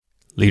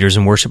Leaders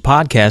in Worship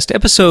Podcast,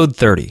 Episode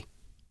 30.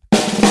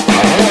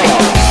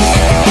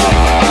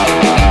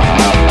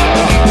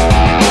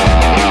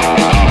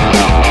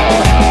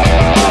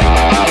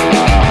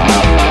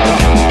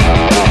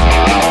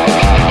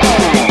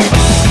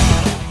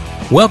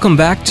 Welcome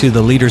back to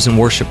the Leaders in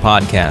Worship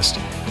Podcast,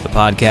 the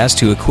podcast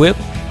to equip,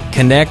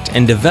 connect,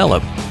 and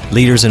develop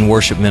leaders in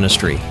worship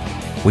ministry.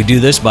 We do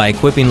this by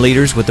equipping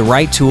leaders with the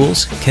right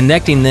tools,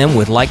 connecting them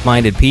with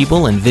like-minded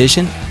people and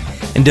vision,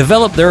 and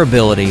develop their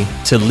ability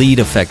to lead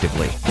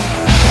effectively.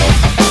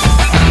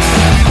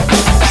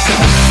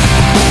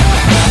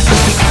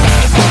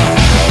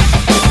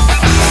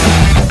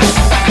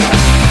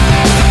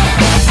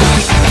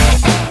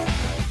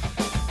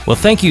 Well,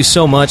 thank you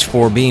so much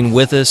for being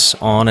with us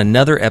on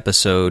another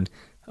episode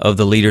of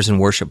the Leaders in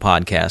Worship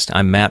Podcast.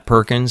 I'm Matt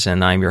Perkins,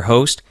 and I'm your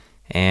host,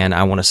 and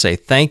I want to say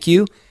thank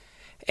you.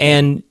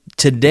 And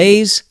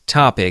today's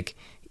topic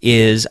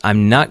is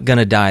I'm Not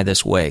Gonna Die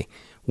This Way.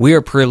 We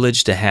are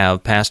privileged to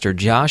have Pastor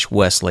Josh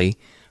Wesley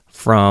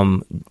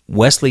from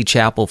Wesley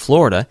Chapel,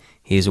 Florida.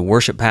 He's a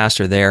worship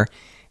pastor there,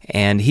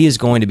 and he is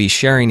going to be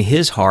sharing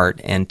his heart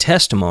and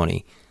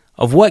testimony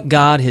of what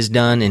God has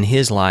done in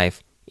his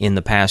life in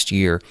the past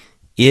year.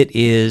 It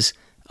is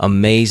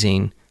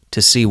amazing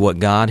to see what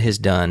God has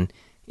done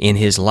in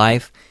his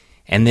life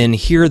and then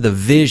hear the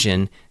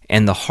vision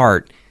and the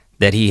heart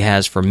that he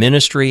has for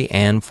ministry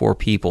and for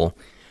people.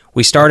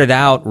 We started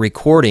out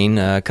recording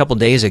a couple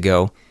days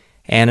ago,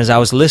 and as I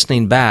was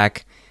listening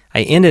back,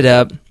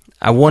 I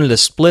wanted to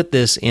split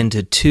this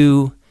into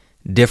two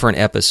different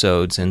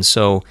episodes. And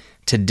so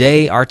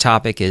today our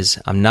topic is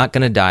I'm Not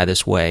Gonna Die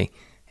This Way.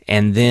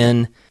 And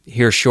then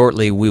here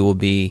shortly we will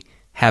be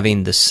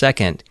having the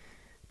second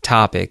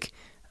topic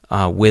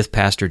with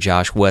Pastor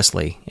Josh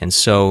Wesley. And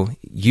so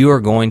you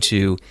are going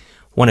to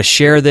want to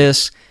share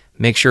this.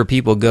 Make sure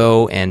people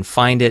go and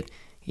find it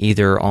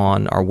either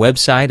on our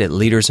website at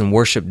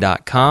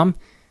leadersinworship.com.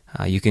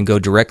 You can go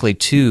directly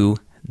to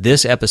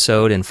this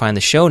episode and find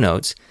the show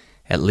notes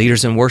at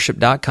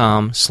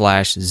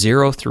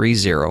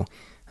leadersinworship.com/030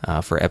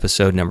 for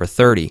episode number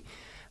 30.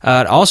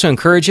 I'd also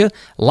encourage you,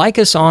 like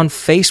us on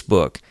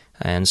Facebook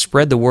and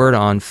spread the word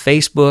on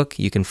Facebook.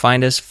 You can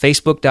find us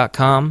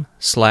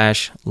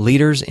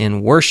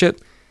facebook.com/leadersinworship.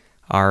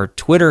 Our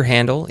Twitter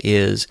handle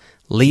is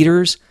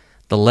leaders,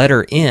 the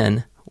letter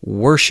N,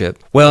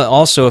 worship. Well,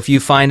 also, if you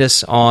find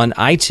us on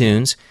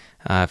iTunes,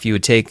 if you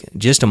would take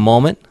just a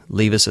moment,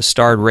 leave us a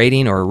starred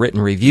rating or a written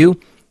review,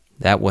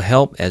 that will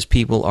help as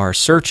people are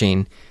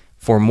searching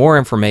for more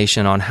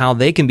information on how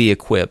they can be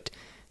equipped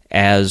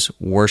as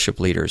worship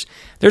leaders.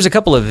 There's a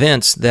couple of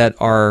events that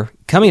are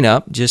coming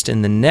up just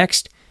in the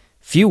next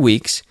few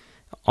weeks.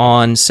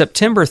 On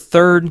September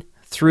 3rd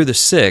through the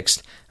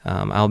 6th,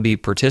 I'll be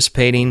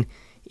participating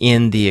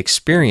in the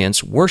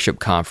Experience Worship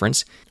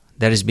Conference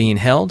that is being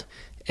held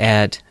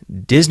at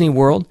Disney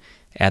World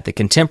at the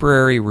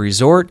Contemporary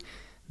Resort.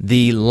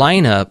 The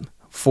lineup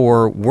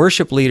for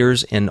worship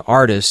leaders and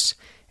artists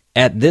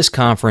at this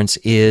conference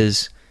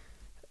is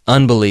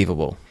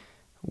unbelievable.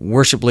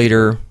 Worship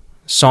leader,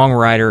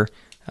 songwriter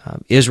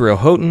Israel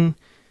Houghton,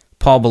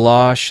 Paul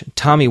Baloche,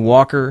 Tommy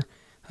Walker,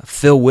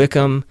 Phil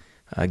Wickham,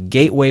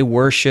 Gateway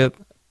Worship,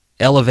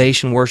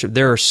 Elevation Worship.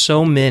 There are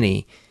so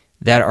many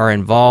that are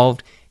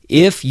involved.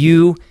 If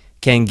you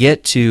can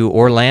get to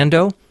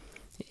Orlando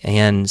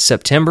and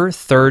September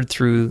 3rd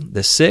through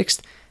the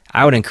 6th,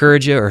 I would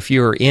encourage you, or if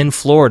you're in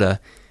Florida,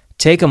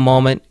 take a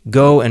moment,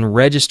 go and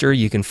register.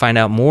 You can find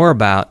out more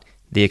about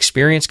the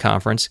Experience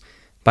Conference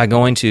by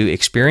going to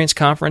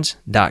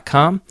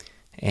experienceconference.com,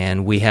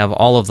 and we have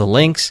all of the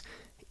links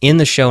in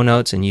the show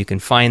notes, and you can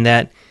find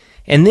that.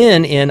 And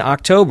then in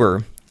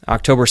October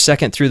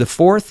 2nd through the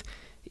 4th,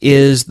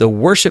 is the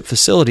Worship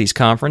Facilities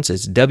Conference.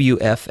 It's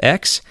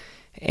WFX,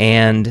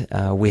 and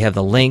we have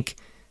the link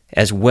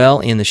as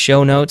well in the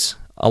show notes,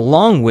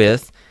 along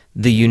with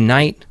the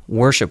Unite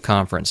Worship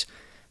Conference.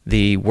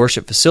 The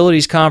Worship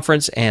Facilities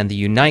Conference and the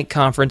Unite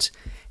Conference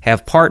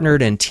have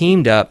partnered and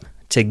teamed up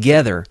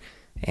together,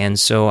 and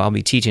so I'll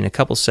be teaching a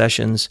couple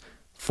sessions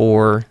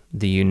for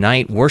the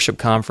Unite Worship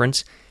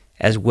Conference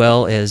as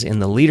well as in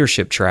the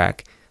leadership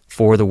track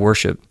for the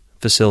Worship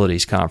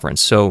Facilities Conference.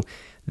 So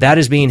that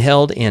is being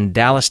held in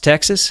Dallas,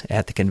 Texas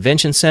at the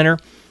Convention Center,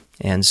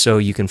 and so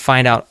you can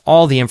find out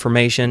all the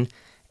information,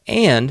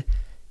 and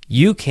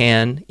you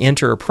can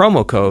enter a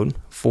promo code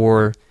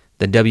for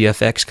the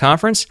WFX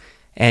conference,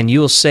 and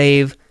you'll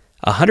save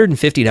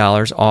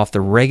 $150 off the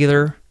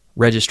regular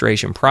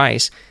registration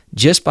price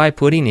just by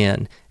putting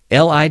in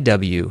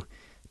LIW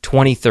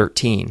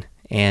 2013,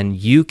 and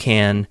you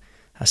can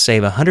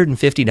save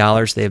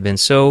 $150. They have been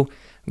so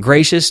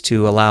gracious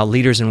to allow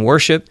Leaders in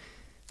Worship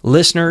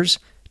listeners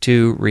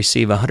to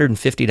receive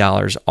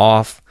 $150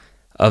 off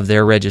of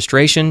their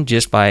registration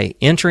just by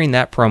entering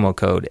that promo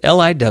code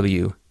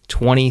LIW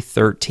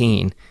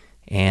 2013,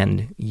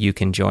 and you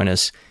can join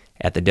us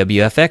at the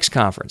WFX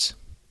conference.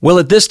 Well,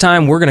 at this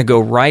time, we're going to go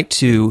right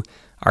to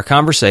our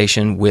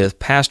conversation with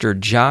Pastor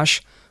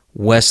Josh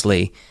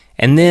Wesley,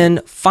 and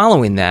then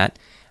following that,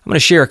 I'm going to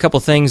share a couple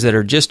things that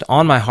are just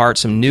on my heart,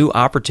 some new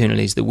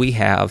opportunities that we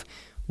have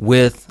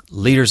with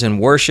leaders in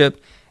worship,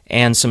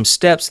 and some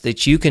steps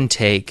that you can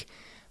take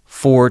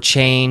for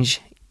change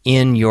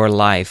in your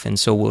life. And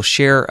so we'll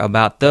share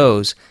about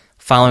those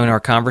following our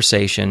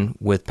conversation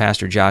with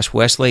Pastor Josh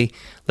Wesley.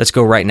 Let's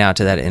go right now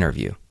to that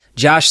interview.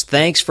 Josh,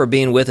 thanks for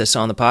being with us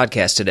on the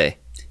podcast today.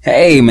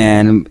 Hey,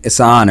 man,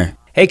 it's an honor.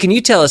 Hey, can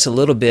you tell us a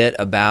little bit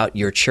about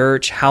your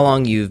church, how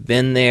long you've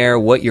been there,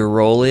 what your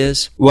role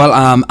is? Well,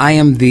 I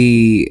am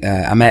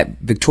I'm at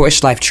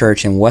Victorious Life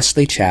Church in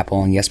Wesley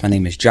Chapel, and yes, my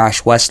name is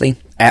Josh Wesley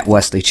at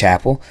Wesley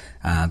Chapel.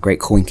 Great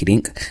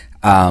coinkydink.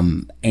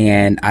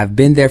 And I've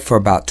been there for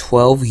about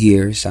 12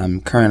 years. I'm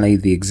currently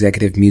the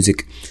executive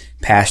music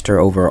pastor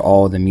over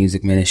all the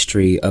music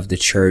ministry of the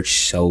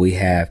church. So we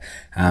have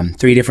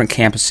 3 different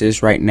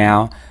campuses right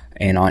now,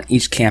 and on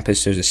each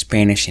campus there's a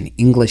Spanish and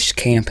English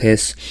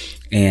campus.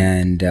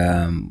 And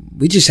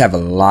we just have a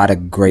lot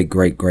of great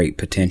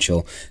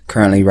potential.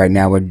 Currently, right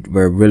now,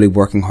 we're really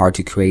working hard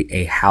to create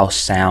a house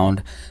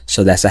sound.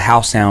 So that's a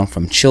house sound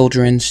from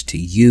children's to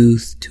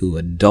youth to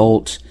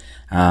adults,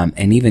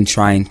 and even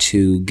trying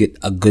to get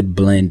a good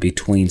blend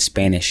between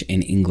Spanish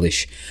and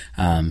English,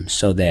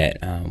 so that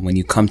when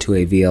you come to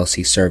a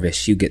VLC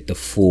service, you get the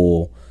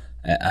full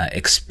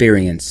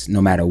experience, no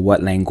matter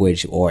what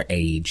language or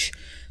age.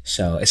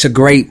 So it's a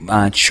great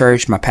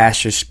church. My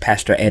pastor's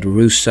Pastor Ed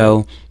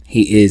Russo.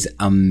 He is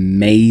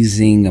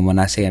amazing, and when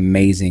I say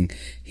amazing,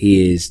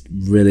 he is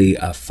really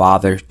a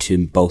father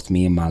to both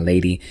me and my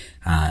lady,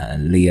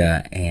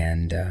 Leah,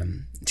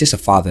 and just a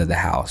father of the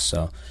house.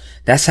 So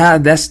that's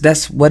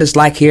what it's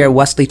like here at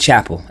Wesley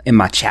Chapel, in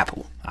my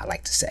chapel, I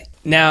like to say.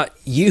 Now,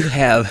 you've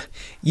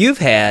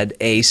had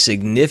a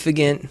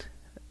significant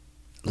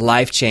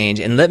life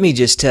change, and let me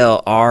just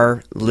tell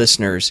our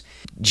listeners,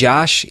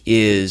 Josh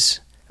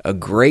is a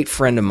great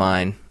friend of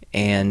mine.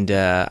 And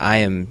I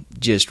am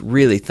just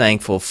really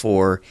thankful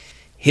for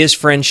his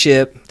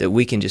friendship, that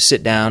we can just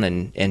sit down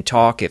and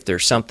talk. If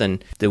there's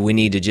something that we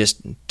need to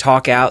just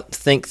talk out,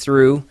 think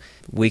through,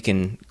 we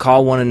can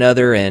call one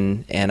another,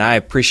 and I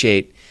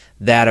appreciate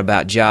that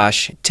about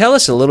Josh. Tell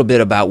us a little bit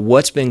about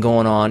what's been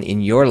going on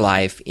in your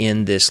life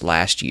in this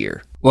last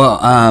year. Well,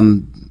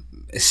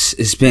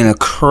 it's been a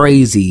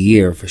crazy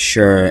year for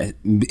sure.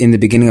 In the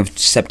beginning of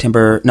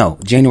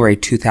January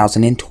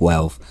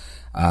 2012,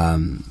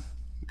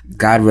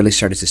 God really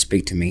started to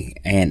speak to me,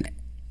 and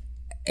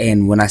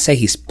when I say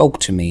He spoke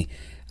to me,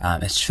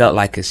 it felt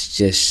like it's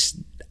just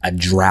a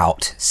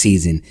drought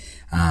season.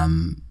 I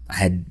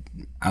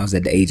was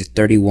at the age of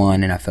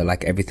 31, and I felt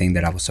like everything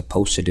that I was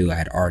supposed to do I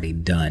had already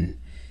done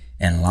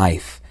in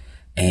life.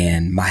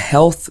 And my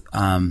health,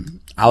 I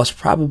was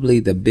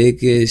probably the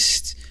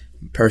biggest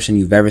person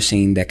you've ever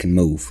seen that can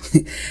move.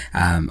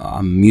 I'm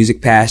a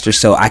music pastor,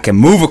 so I can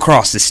move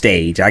across the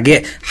stage. I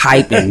get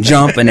hype and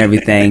jump and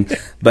everything.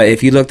 But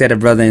if you looked at a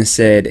brother and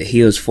said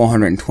he was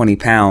 420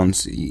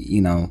 pounds, I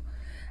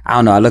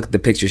don't know. I look at the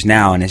pictures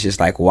now and it's just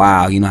like,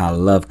 wow, you know how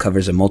love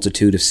covers a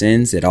multitude of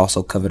sins? It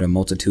also covered a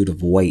multitude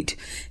of weight.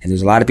 And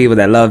there's a lot of people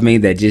that love me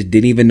that just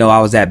didn't even know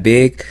I was that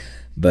big.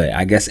 But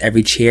I guess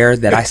every chair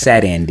that I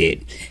sat in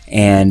did.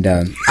 And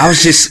I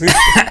was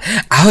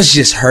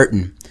just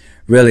hurting.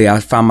 Really, I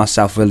found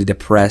myself really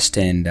depressed,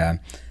 and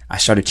I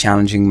started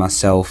challenging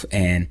myself,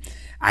 and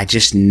I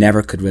just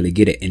never could really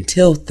get it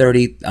until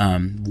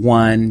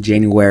 31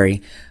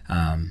 January,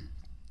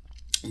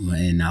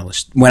 when I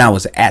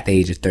was at the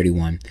age of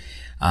 31,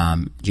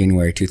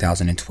 January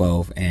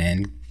 2012,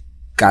 and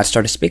God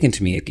started speaking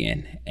to me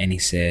again, and He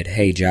said,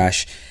 "Hey,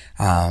 Josh,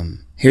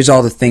 here's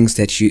all the things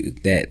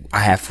that I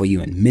have for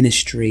you in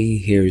ministry.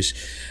 Here's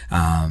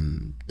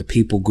the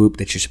people group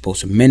that you're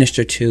supposed to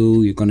minister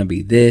to. You're going to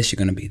be this, you're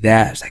going to be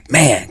that." I was like,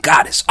 man,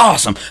 God is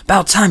awesome.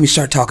 About time you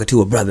start talking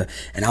to a brother.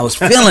 And I was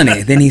feeling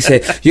it. Then He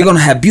said, "You're going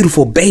to have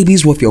beautiful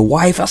babies with your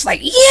wife." I was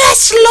like,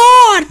 yes,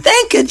 Lord.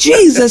 Thank you,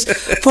 Jesus,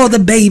 for the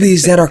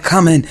babies that are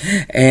coming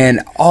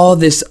and all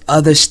this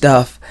other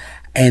stuff.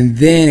 And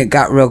then it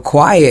got real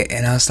quiet,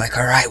 and I was like,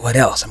 all right, what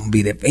else? I'm going to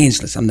be the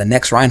evangelist. I'm the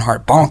next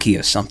Reinhard Bonnke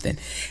or something.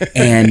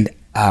 And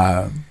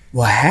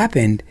what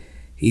happened,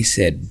 He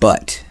said,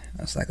 but.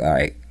 I was like, all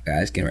right,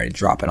 guys, getting ready to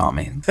drop it on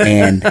me.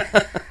 And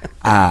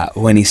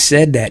when He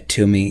said that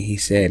to me, He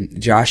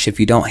said, "Josh, if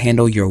you don't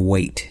handle your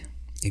weight,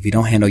 if you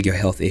don't handle your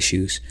health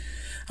issues,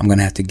 I'm going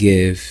to have to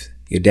give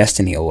your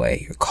destiny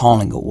away, your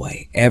calling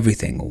away,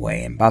 everything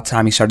away." And about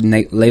time He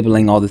started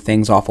labeling all the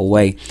things off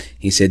away,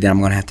 He said, "Then I'm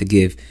going to have to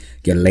give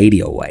your lady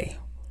away."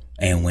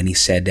 And when He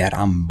said that,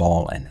 I'm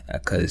bawling,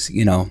 because,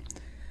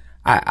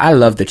 I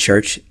love the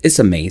church. It's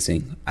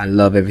amazing. I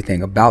love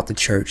everything about the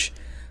church.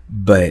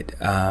 But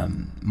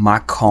my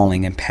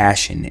calling and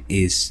passion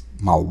is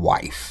my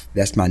wife.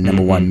 That's my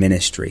number one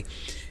ministry.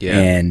 Yeah.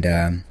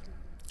 And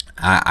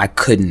I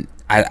couldn't,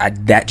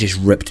 that just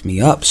ripped me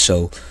up.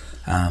 So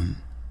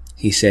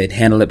He said,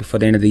 handle it before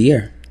the end of the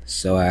year.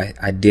 So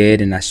I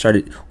did, and I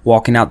started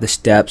walking out the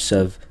steps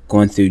of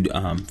going through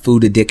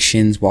food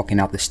addictions, walking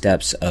out the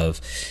steps of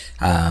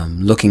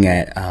looking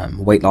at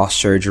weight loss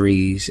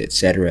surgeries, et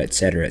cetera, et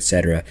cetera, et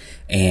cetera.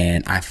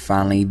 And I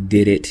finally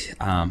did it.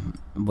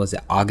 Was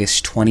it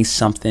August 20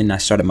 something? I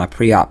started my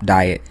pre-op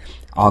diet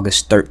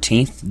August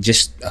 13th,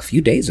 just a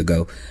few days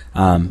ago,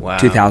 Wow.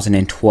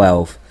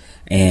 2012.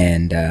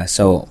 And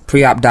so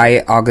pre-op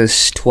diet,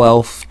 August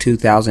 12th,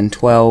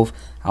 2012,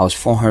 I was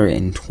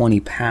 420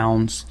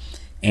 pounds.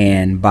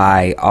 And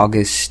by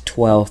August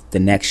 12th, the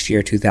next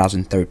year,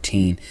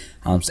 2013,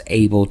 I was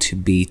able to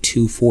be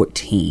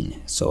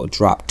 214. So it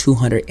dropped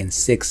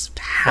 206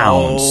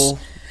 pounds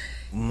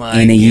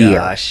in a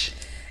year.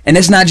 And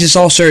it's not just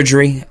all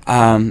surgery.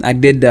 I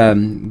did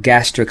the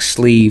gastric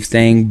sleeve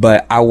thing,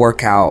 but I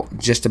work out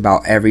just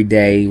about every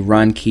day,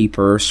 run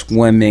keeper,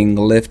 swimming,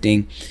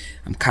 lifting.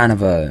 I'm kind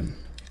of a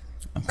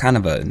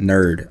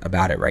nerd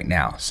about it right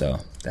now. So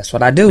that's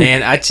what I do.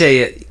 Man, I tell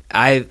you,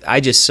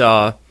 I just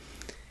saw,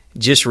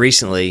 just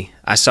recently,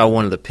 I saw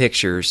one of the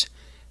pictures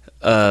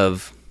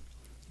of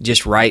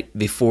just right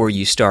before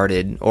you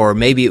started, or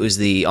maybe it was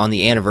on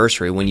the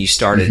anniversary when you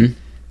started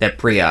that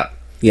pre-op.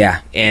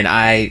 Yeah. And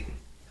I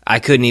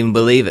couldn't even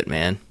believe it,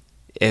 man.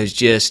 It was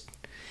just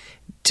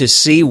to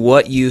see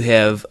what you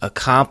have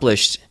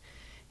accomplished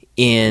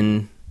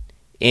in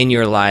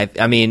your life.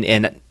 I mean,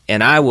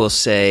 and I will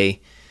say,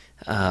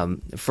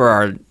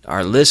 for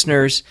our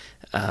listeners,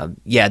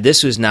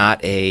 this was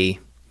not a,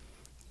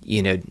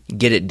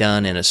 get it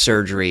done in a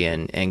surgery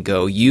and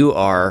go. You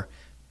are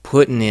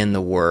putting in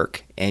the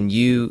work, and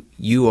you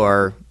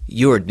are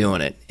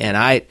doing it. And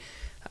I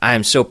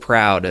am so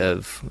proud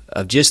of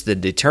just the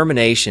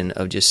determination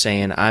of just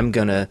saying, I'm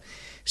going to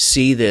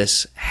see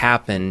this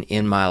happen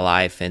in my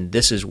life, and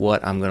this is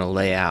what I'm going to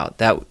lay out.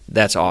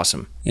 That's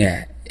awesome.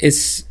 Yeah,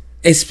 it's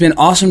been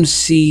awesome to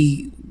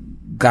see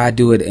God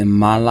do it in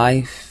my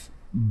life.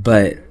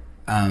 But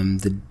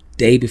the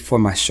day before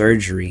my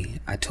surgery,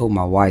 I told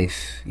my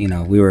wife, we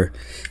were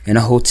in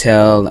a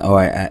hotel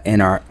or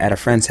at a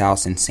friend's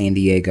house in San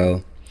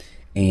Diego,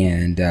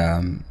 and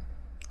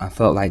I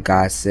felt like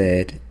God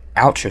said,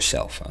 out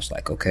yourself. I was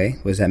like, okay,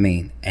 what does that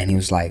mean? And he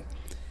was like,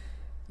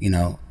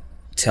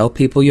 tell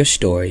people your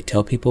story,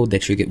 tell people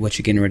that what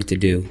you're getting ready to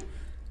do,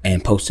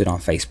 and post it on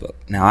Facebook.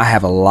 Now, I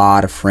have a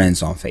lot of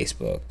friends on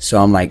Facebook.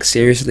 So I'm like,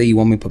 seriously, you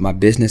want me to put my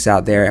business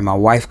out there? And my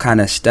wife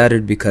kind of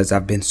stuttered because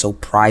I've been so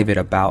private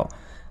about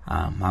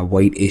my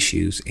weight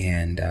issues.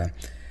 And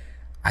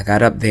I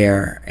got up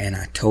there and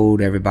I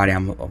told everybody I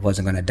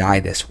wasn't going to die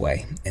this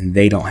way. And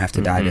they don't have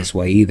to die this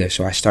way either.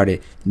 So I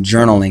started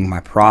journaling my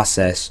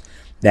process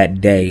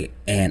that day.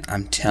 And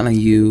I'm telling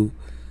you,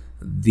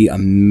 the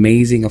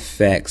amazing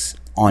effects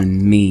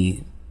on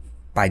me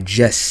by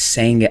just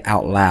saying it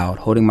out loud,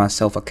 holding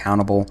myself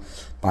accountable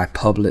by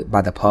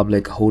the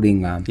public,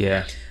 holding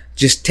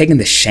just taking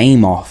the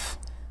shame off,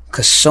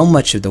 because so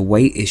much of the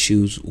weight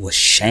issues was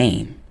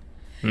shame,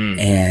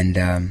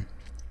 and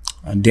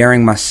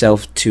daring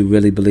myself to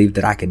really believe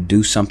that I could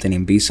do something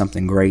and be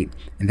something great,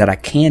 and that I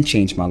can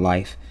change my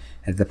life,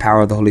 and the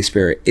power of the Holy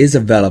Spirit is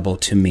available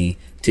to me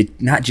to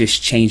not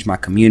just change my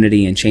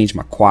community and change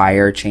my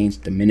choir,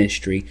 change the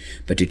ministry,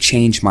 but to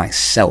change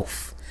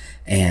myself.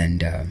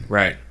 And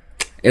right.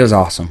 It was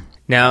awesome.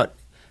 Now,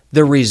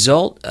 the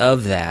result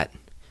of that,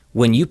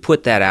 when you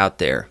put that out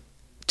there,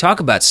 talk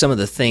about some of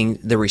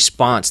the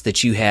response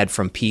that you had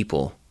from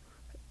people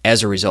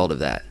as a result of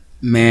that.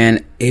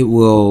 Man,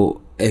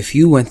 if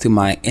you went through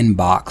my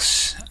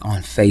inbox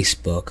on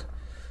Facebook,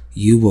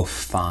 you will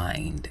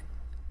find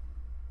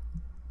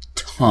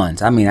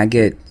tons. I mean, I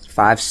get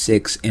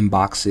 5-6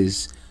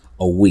 inboxes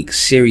a week.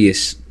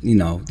 Serious, the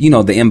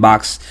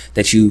inbox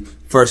that you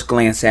first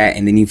glance at,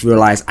 and then you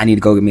realize I need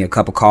to go get me a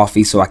cup of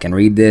coffee so I can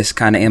read this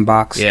kind of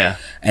inbox. Yeah.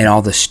 And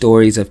all the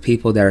stories of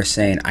people that are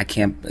saying, I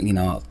can't,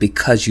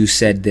 because you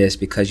said this,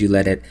 because you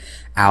let it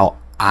out,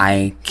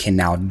 I can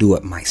now do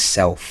it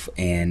myself.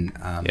 And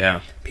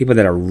people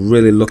that are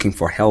really looking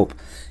for help.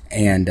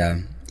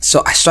 And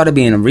so I started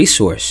being a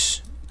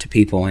resource to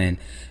people and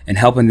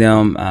helping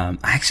them. I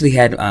actually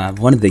had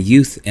one of the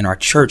youth in our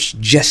church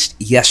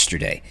just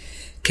yesterday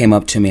came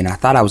up to me, and I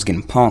thought I was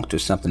getting punked or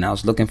something. I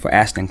was looking for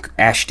Ashton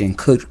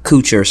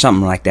Kutcher or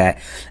something like that.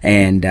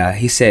 And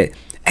he said,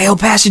 "Hey,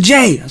 Pastor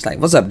Jay." I was like,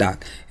 "What's up,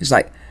 Doc?" He's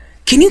like,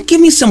 "Can you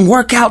give me some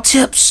workout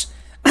tips?"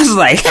 I was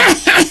like,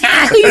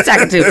 who you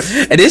talking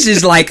to? And this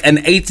is like an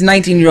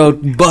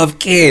 19-year-old buff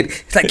kid.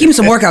 He's like, "Give me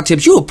some workout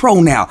tips. You a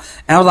pro now."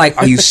 And I was like,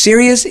 "Are you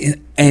serious?"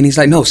 And he's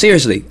like, "No,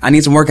 seriously. I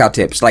need some workout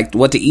tips, like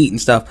what to eat and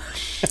stuff."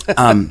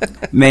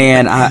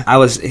 Man,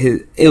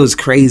 it was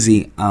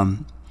crazy.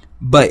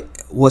 But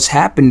what's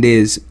happened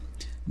is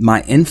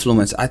my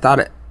influence. I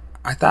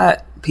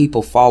thought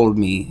people followed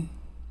me.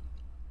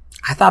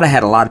 I thought I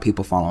had a lot of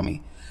people follow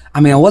me.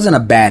 I mean, I wasn't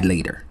a bad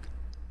leader.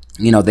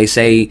 They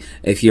say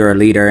if you're a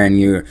leader and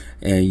you're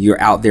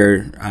out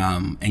there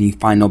and you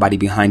find nobody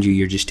behind you,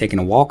 you're just taking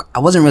a walk. I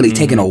wasn't really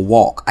taking a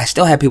walk. I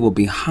still had people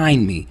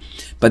behind me,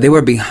 but they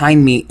were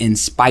behind me in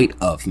spite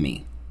of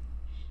me.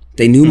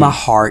 They knew my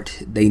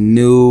heart. They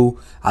knew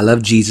I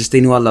loved Jesus.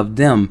 They knew I loved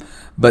them.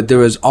 But there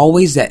was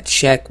always that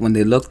check when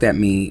they looked at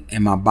me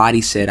and my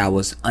body said I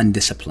was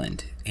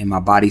undisciplined. And my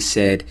body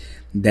said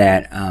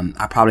that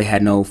I probably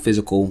had no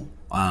physical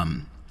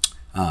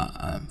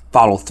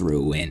follow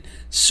through and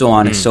so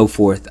on and so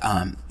forth.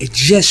 It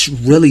just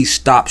really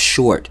stopped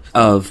short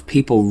of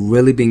people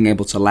really being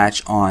able to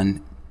latch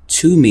on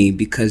to me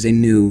because they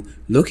knew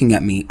looking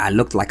at me, I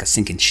looked like a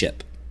sinking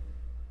ship.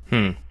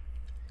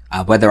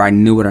 Whether I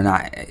knew it or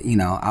not,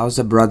 I was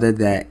a brother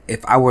that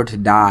if I were to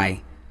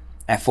die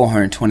at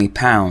 420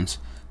 pounds,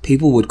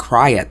 people would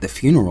cry at the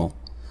funeral.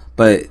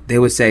 But they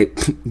would say,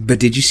 but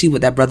did you see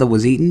what that brother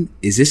was eating?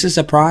 Is this a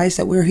surprise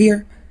that we're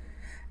here?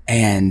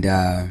 And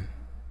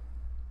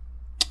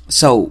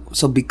so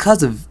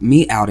because of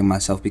me outing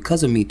myself,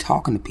 because of me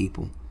talking to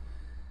people,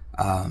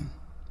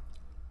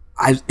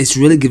 it's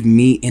really given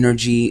me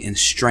energy and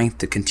strength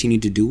to continue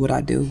to do what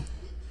I do.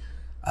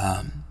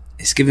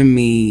 It's given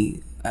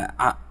me,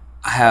 I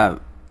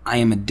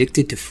am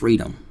addicted to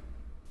freedom.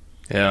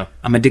 Yeah.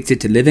 I'm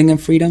addicted to living in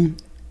freedom,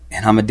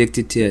 and I'm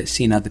addicted to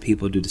seeing other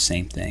people do the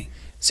same thing.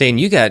 Saying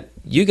you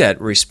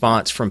got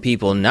response from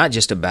people not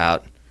just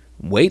about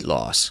weight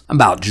loss,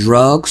 about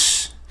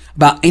drugs,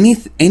 about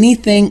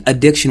anything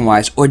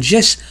addiction-wise, or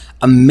just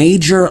a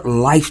major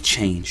life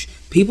change.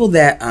 People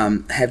that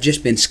have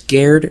just been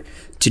scared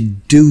to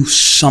do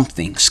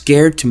something,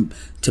 scared to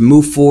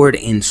move forward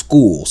in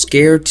school,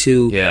 scared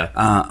to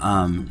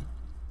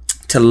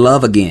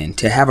love again,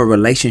 to have a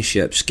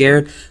relationship,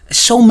 scared,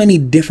 so many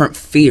different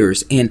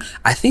fears. And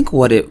I think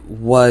what it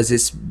was,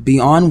 it's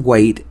beyond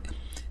weight,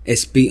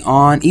 it's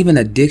beyond even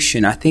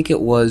addiction. I think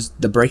it was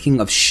the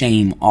breaking of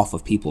shame off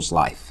of people's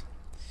life.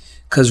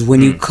 Because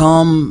when you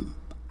come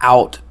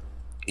out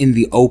in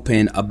the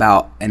open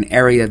about an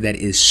area that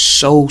is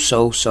so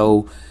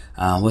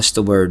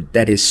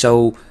that is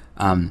so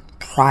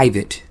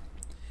private,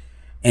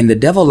 and the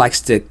devil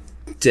likes to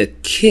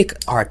kick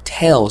our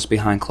tails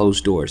behind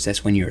closed doors.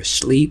 That's when you're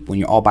asleep, when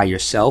you're all by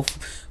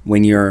yourself,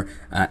 when you're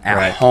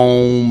at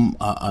home,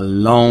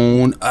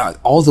 alone,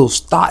 all those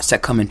thoughts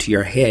that come into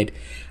your head.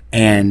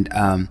 And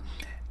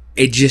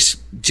it just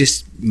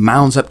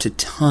mounds up to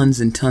tons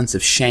and tons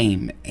of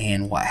shame.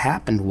 And what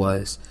happened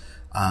was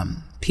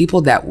people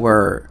that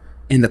were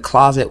in the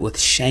closet with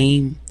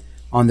shame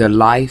on their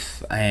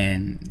life,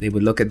 and they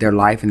would look at their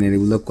life and then they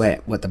would look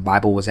at what the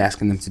Bible was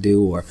asking them to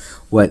do or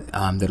what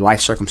their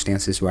life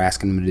circumstances were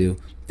asking them to do.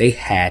 They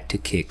had to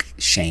kick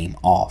shame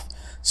off.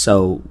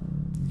 So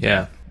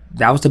yeah,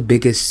 that was the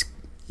biggest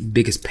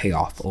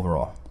payoff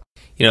overall.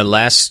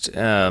 Last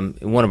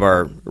one of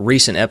our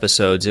recent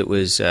episodes, it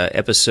was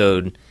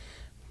episode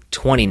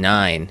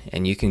 29,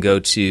 and you can go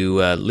to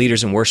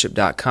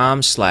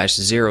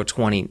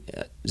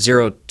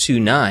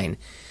leadersinworship.com/029,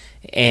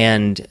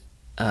 and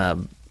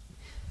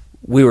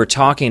we were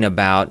talking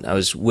about, I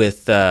was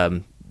with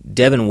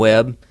Devin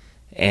Webb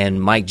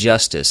and Mike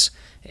Justice,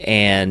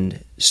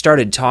 and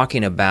started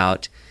talking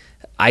about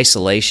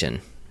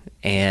isolation.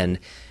 And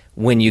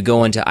when you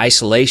go into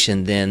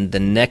isolation, then the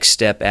next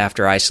step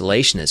after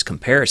isolation is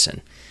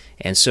comparison.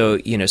 And so,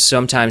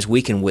 sometimes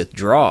we can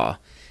withdraw,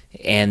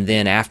 and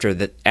then after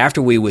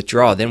we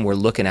withdraw, then we're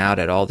looking out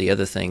at all the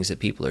other things that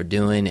people are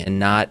doing and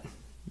not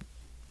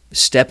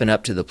stepping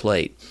up to the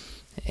plate.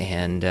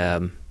 And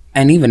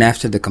even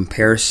after the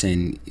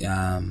comparison,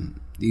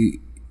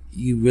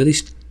 you really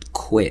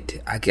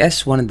quit. I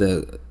guess one of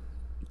the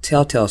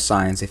telltale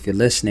signs, if you're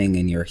listening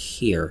and you're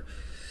here,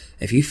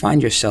 if you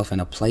find yourself in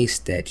a place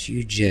that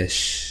you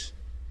just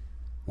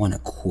want to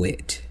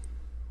quit,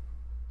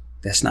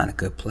 that's not a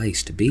good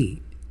place to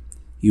be.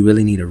 You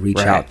really need to reach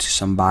out to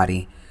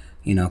somebody,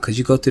 because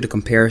you go through the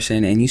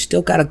comparison and you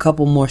still got a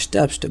couple more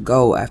steps to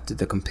go after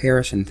the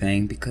comparison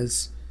thing,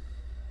 because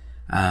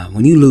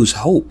when you lose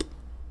hope,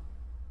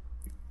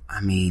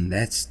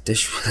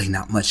 there's really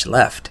not much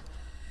left.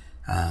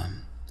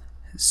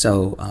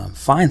 So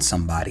find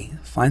somebody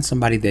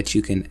that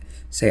you can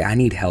say, I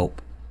need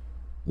help.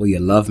 Will you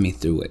love me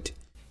through it?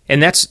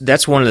 And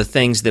that's one of the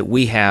things that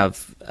we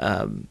have.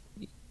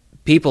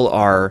 People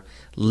are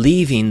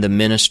leaving the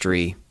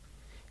ministry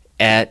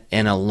at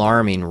an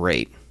alarming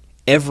rate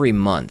every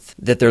month,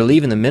 that they're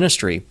leaving the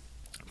ministry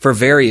for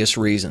various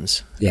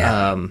reasons.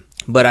 Yeah.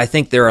 But I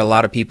think there are a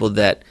lot of people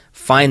that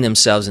find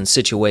themselves in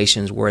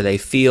situations where they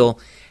feel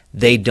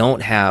they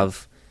don't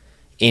have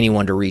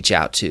anyone to reach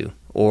out to,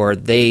 or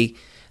they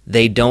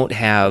don't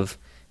have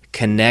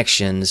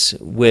connections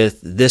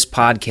with this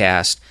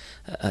podcast.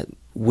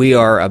 We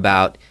are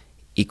about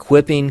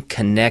equipping,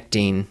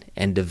 connecting,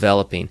 and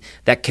developing.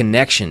 That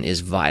connection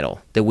is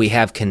vital, that we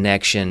have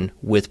connection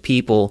with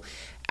people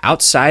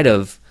outside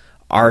of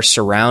our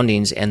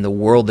surroundings and the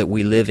world that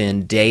we live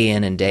in day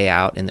in and day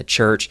out in the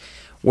church,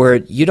 where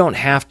you don't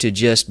have to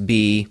just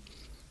be,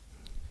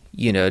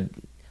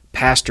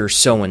 Pastor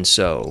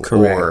so-and-so.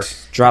 Correct. Or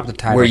drop the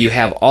title. Where you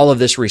have all of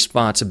this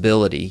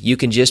responsibility. You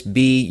can just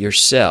be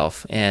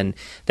yourself. And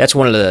that's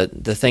one of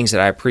the things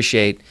that I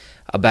appreciate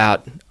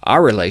about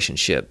our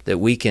relationship, that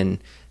we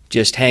can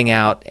just hang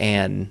out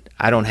and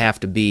I don't have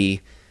to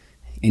be,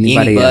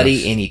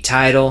 Anybody, any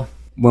title.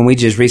 When we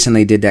just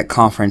recently did that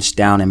conference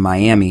down in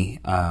Miami,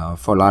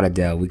 Fort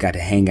Lauderdale, we got to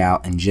hang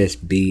out and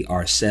just be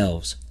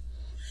ourselves.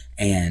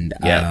 And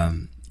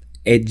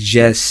it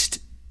just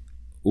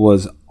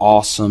was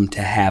awesome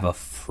to have a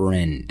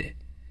friend.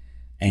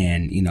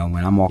 And, you know,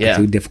 when I'm walking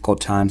through difficult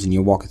times and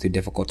you're walking through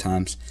difficult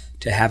times,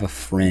 to have a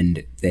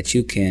friend that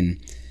you can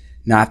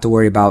not have to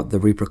worry about the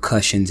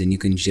repercussions and you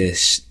can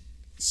just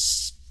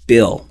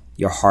spill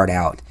your heart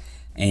out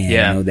and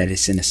know that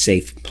it's in a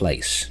safe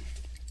place.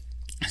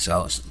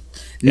 So it's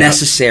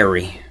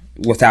necessary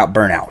without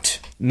burnout.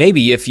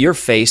 Maybe if you're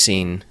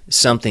facing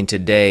something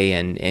today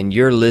and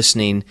you're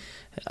listening,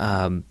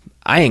 I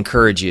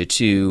encourage you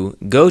to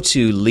go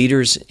to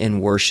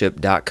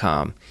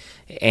leadersinworship.com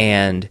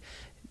and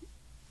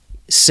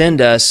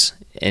send us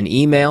an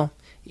email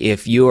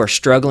if you are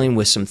struggling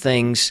with some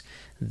things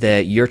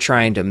that you're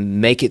trying to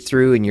make it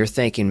through and you're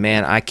thinking,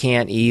 man, I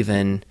can't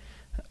even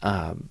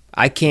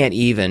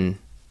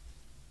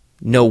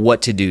know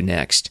what to do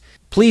next.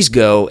 Please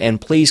go and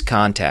please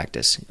contact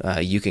us.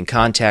 You can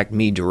contact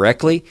me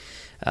directly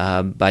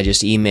by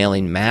just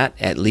emailing Matt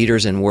at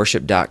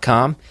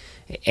leadersinworship.com.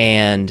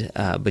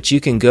 But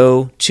you can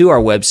go to our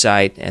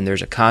website and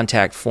there's a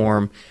contact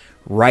form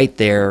right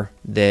there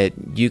that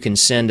you can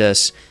send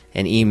us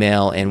an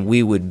email, and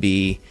we would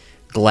be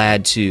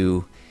glad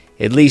to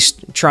at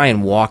least try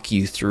and walk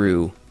you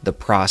through the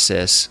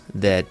process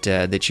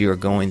that you are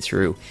going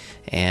through.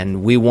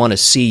 And we want to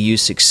see you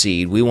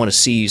succeed. We want to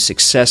see you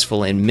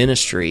successful in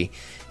ministry,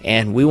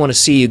 and we want to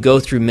see you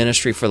go through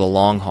ministry for the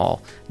long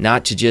haul,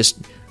 not to just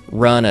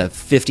run a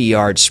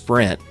 50-yard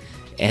sprint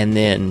and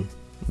then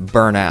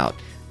burn out,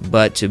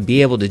 but to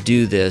be able to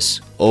do this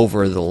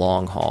over the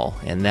long haul.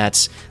 And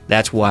that's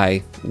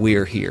why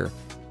we're here.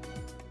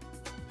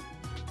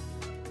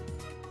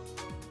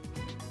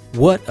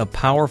 What a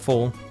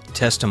powerful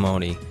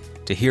testimony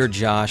to hear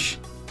Josh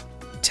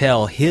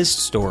tell his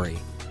story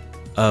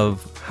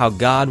of how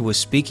God was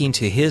speaking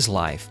to his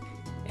life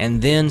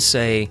and then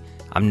say,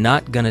 I'm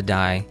not going to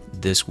die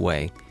this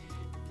way.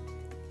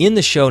 In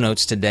the show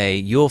notes today,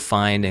 you'll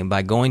find, and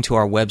by going to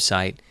our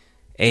website,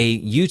 a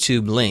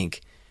YouTube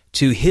link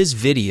to his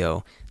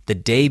video the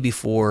day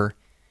before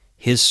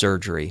his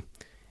surgery.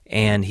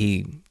 And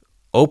he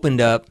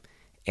opened up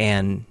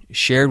and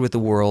shared with the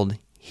world,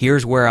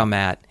 here's where I'm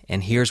at,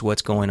 and here's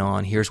what's going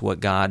on. Here's what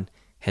God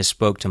has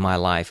spoke to my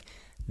life.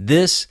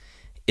 This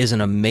is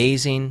an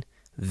amazing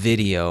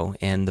video,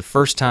 and the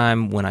first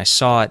time when I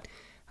saw it,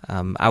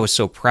 I was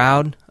so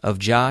proud of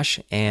Josh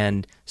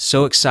and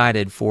so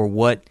excited for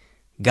what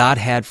God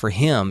had for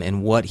him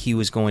and what he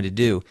was going to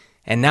do.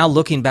 And now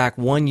looking back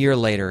 1 year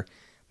later,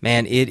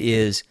 man, it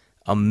is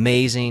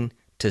amazing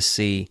to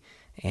see.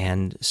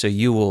 And so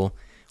you will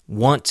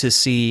want to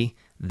see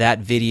that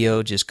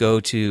video. Just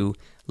go to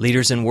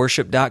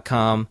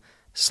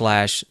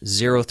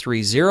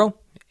leadersinworship.com/030,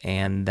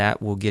 and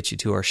that will get you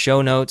to our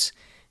show notes,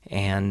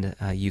 and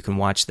you can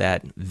watch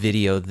that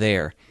video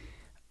there.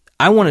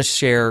 I want to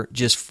share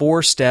just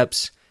 4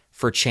 steps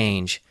for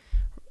change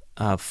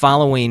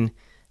following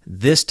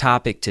this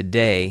topic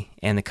today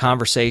and the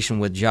conversation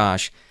with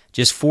Josh.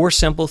 Just 4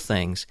 simple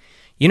things.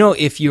 You know,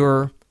 if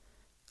you're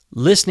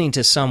listening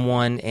to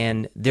someone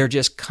and they're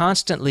just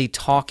constantly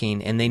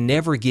talking and they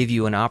never give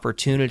you an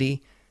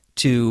opportunity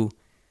to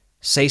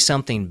say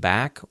something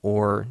back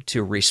or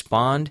to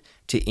respond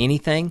to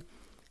anything,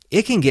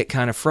 it can get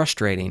kind of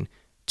frustrating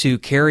to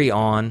carry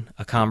on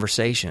a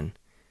conversation.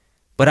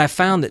 But I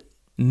found that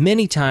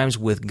many times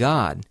with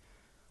God,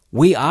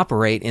 we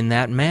operate in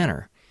that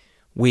manner.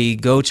 We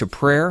go to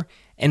prayer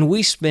and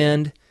we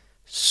spend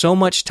so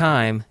much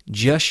time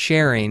just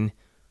sharing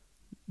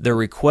the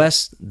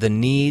requests, the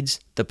needs,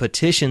 the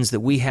petitions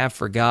that we have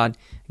for God.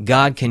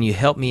 God, can you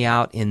help me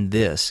out in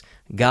this?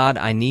 God,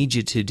 I need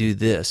you to do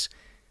this.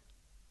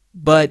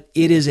 But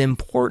it is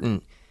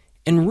important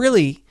and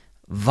really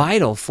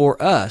vital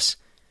for us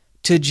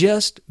to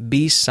just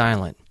be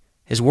silent.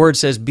 His word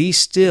says, be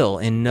still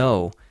and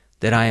know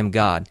that I am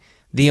God.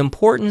 The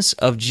importance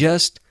of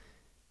just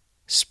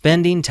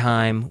spending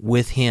time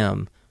with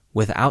Him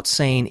without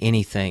saying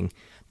anything.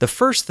 The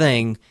first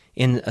thing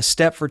in a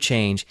step for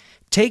change,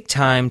 take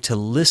time to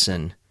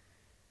listen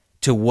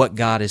to what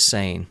God is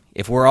saying.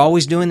 If we're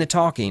always doing the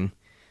talking,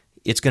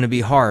 it's going to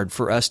be hard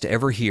for us to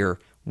ever hear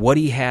what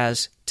He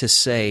has to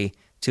say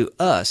to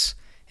us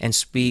and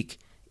speak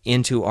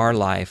into our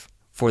life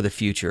for the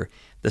future.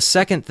 The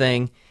second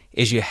thing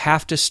is you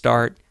have to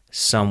start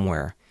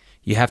somewhere.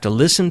 You have to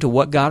listen to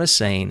what God is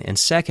saying, and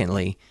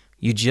secondly,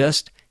 you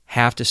just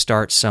have to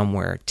start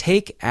somewhere.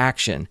 Take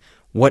action,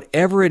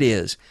 whatever it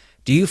is.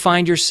 Do you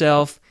find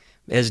yourself,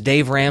 as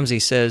Dave Ramsey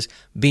says,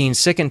 being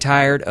sick and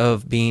tired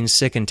of being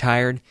sick and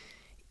tired?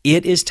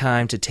 It is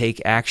time to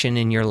take action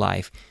in your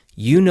life.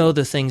 You know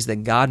the things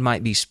that God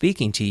might be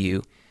speaking to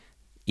you,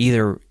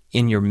 either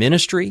in your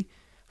ministry,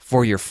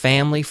 for your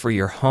family, for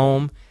your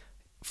home,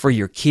 for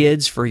your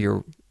kids, for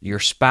your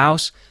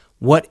spouse.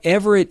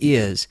 Whatever it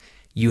is,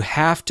 you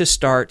have to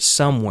start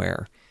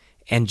somewhere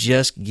and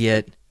just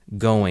get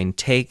going.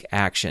 Take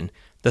action.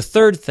 The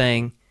third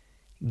thing,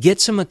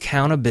 get some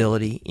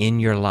accountability in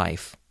your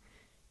life.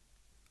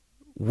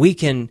 We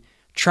can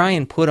try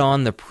and put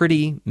on the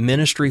pretty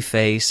ministry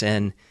face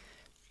and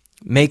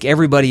make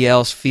everybody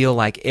else feel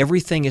like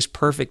everything is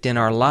perfect in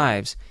our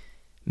lives.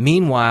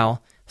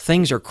 Meanwhile,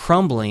 things are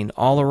crumbling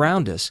all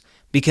around us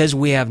because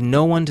we have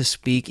no one to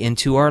speak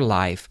into our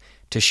life,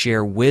 to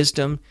share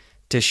wisdom,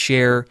 to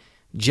share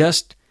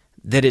just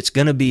that it's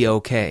going to be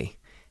okay.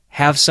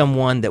 Have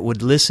someone that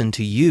would listen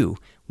to you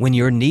when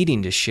you're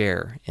needing to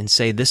share and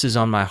say, this is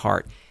on my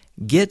heart.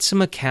 Get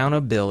some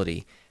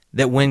accountability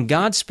that when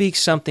God speaks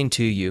something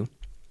to you,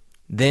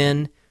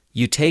 then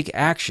you take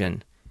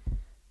action.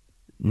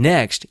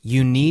 Next,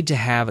 you need to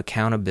have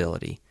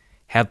accountability.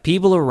 Have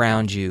people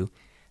around you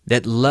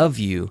that love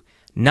you,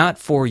 not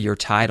for your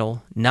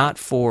title, not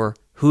for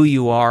who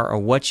you are or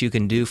what you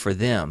can do for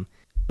them,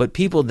 but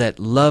people that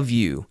love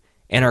you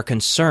and are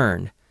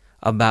concerned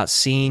about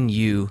seeing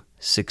you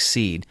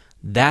succeed.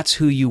 That's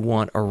who you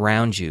want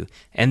around you,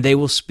 and they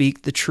will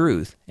speak the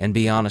truth and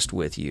be honest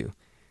with you.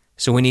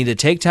 So we need to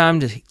take time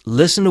to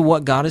listen to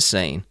what God is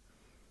saying.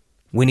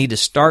 We need to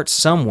start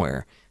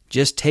somewhere.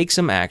 Just take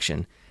some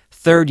action.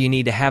 Third, you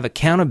need to have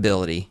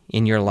accountability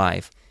in your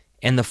life.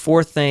 And the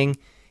fourth thing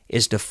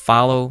is to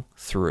follow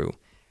through.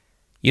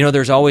 You know,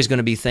 there's always going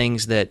to be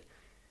things that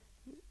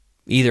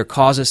either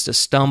cause us to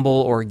stumble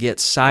or get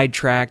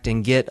sidetracked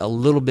and get a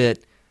little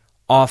bit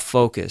off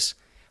focus.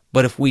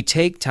 But if we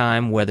take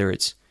time, whether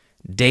it's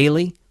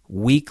daily,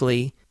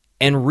 weekly,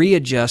 and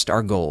readjust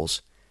our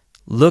goals,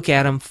 look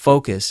at them,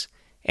 focus,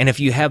 and if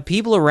you have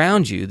people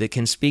around you that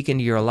can speak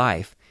into your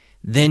life,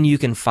 then you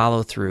can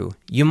follow through.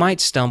 You might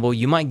stumble,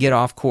 you might get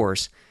off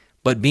course,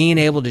 but being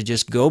able to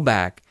just go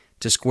back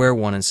to square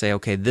one and say,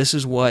 okay, this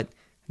is what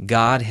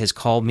God has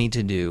called me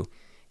to do,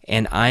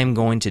 and I'm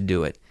going to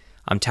do it.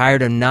 I'm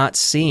tired of not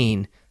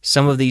seeing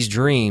some of these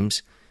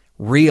dreams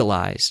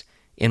realized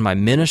in my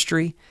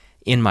ministry,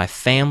 in my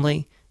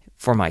family,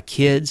 for my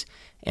kids,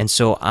 and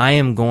so I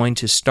am going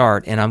to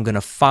start and I'm going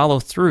to follow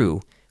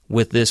through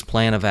with this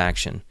plan of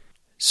action.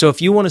 So if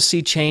you want to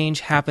see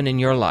change happen in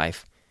your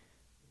life,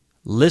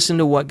 listen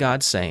to what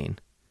God's saying,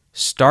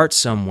 start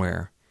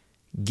somewhere,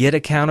 get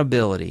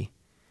accountability,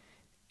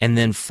 and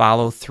then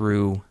follow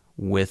through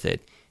with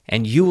it.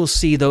 And you will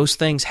see those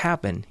things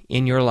happen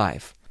in your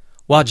life.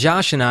 While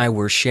Josh and I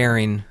were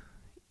sharing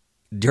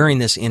during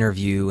this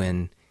interview,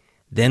 and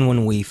then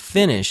when we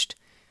finished,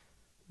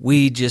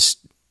 we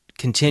just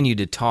continued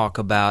to talk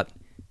about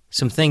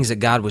some things that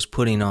God was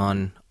putting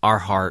on our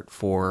heart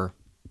for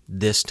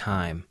this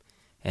time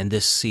and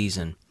this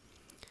season.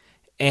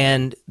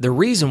 And the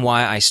reason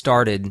why I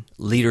started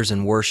Leaders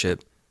in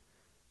Worship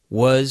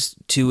was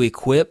to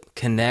equip,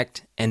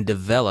 connect, and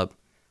develop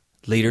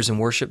leaders in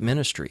worship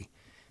ministry,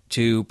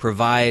 to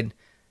provide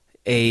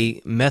a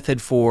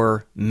method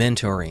for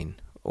mentoring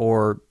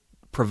or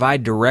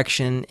provide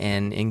direction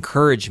and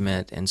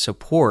encouragement and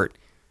support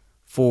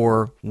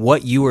for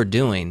what you are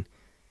doing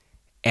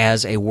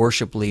as a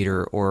worship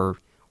leader or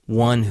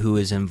one who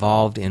is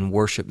involved in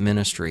worship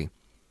ministry.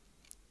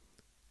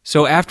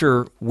 So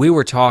after we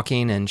were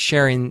talking and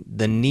sharing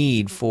the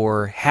need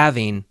for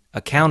having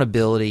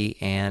accountability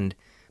and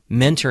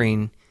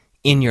mentoring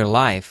in your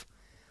life,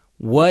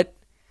 what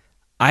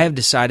I have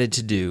decided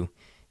to do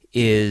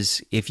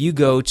is if you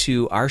go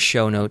to our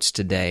show notes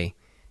today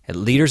at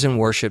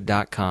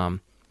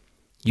leadersinworship.com,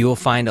 you will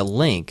find a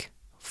link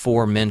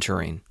for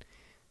mentoring.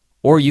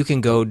 Or you can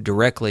go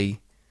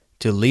directly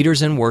to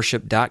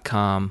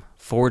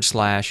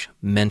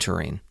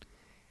leadersinworship.com/mentoring.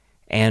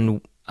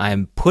 And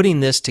I'm putting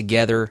this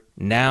together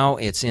now.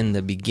 It's in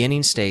the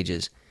beginning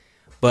stages.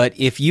 But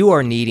if you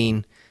are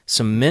needing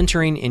some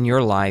mentoring in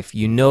your life,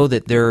 you know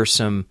that there are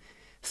some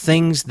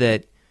things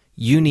that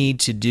you need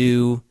to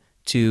do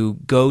to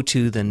go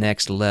to the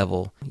next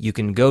level. You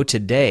can go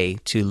today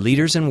to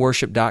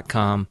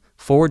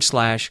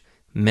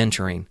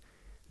leadersinworship.com/mentoring.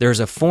 There's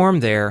a form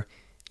there.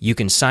 You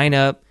can sign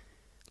up,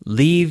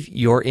 leave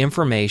your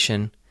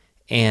information,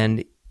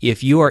 and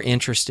if you are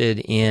interested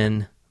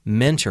in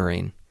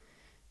mentoring,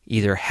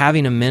 either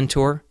having a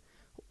mentor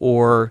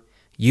or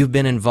you've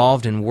been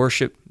involved in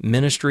worship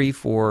ministry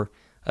for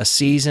a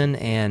season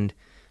and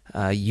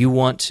you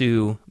want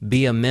to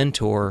be a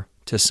mentor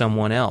to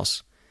someone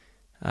else,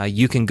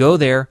 you can go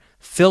there,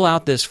 fill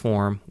out this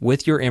form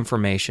with your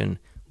information.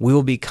 We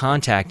will be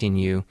contacting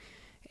you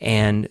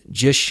and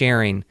just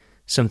sharing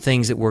some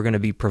things that we're going to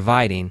be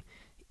providing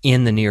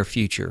in the near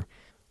future.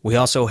 We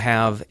also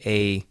have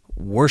a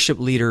worship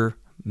leader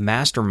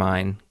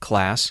mastermind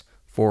class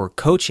for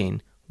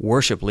coaching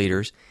worship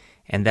leaders,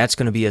 and that's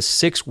going to be a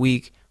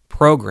 6-week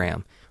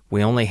program.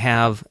 We only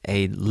have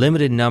a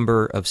limited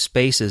number of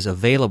spaces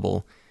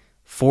available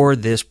for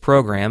this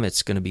program.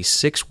 It's going to be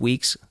 6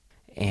 weeks,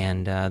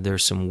 and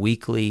there's some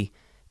weekly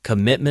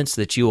commitments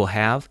that you will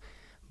have,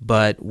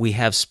 but we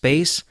have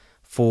space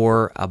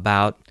for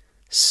about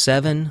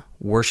 7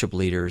 worship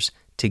leaders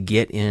to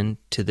get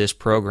into this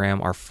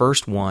program, our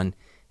first one,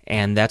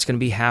 and that's going to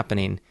be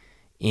happening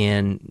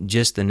in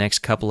just the next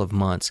couple of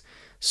months.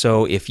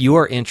 So if you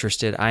are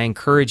interested, I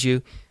encourage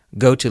you,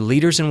 go to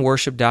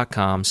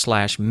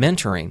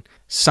leadersinworship.com/mentoring.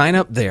 Sign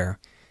up there,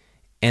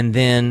 and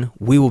then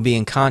we will be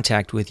in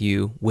contact with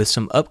you with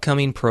some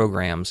upcoming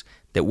programs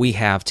that we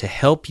have to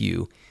help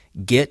you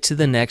get to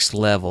the next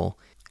level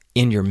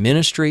in your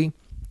ministry,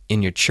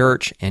 in your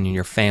church, and in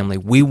your family.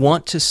 We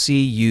want to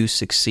see you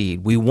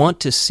succeed. We want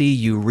to see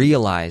you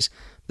realize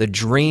the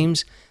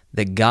dreams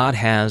that God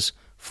has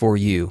for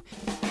you.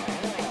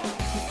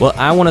 Well,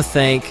 I want to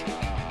thank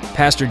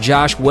Pastor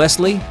Josh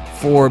Wesley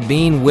for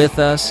being with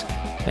us,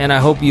 and I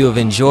hope you have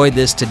enjoyed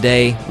this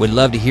today. We'd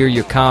love to hear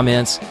your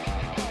comments.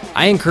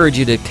 I encourage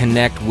you to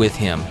connect with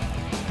him.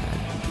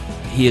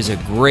 He is a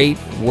great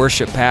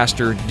worship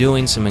pastor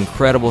doing some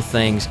incredible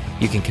things.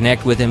 You can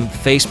connect with him,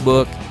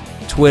 Facebook,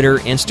 Twitter,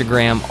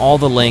 Instagram. All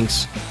the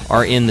links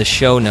are in the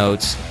show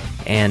notes,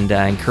 and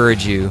I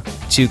encourage you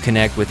to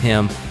connect with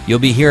him. You'll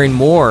be hearing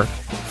more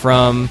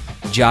from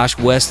Josh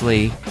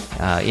Wesley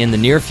in the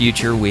near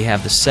future. We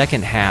have the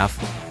second half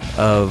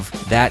of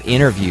that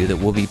interview that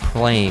we'll be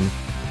playing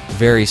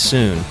very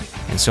soon,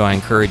 and so I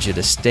encourage you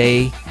to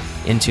stay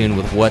in tune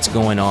with what's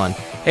going on.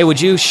 Hey, would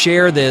you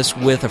share this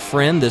with a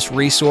friend, this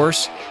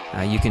resource?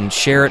 You can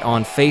share it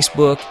on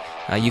Facebook.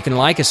 You can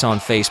like us on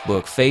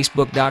Facebook,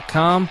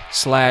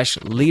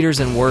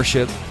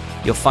 facebook.com/leadersinworship.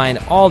 You'll find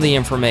all the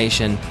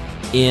information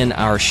in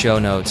our show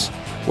notes.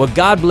 Well,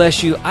 God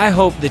bless you. I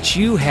hope that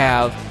you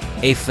have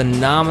a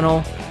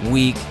phenomenal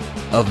week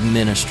of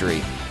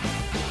ministry.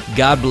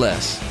 God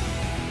bless.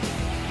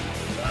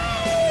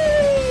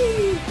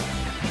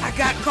 I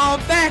got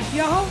called back,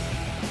 y'all.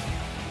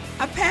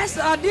 I passed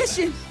the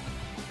audition.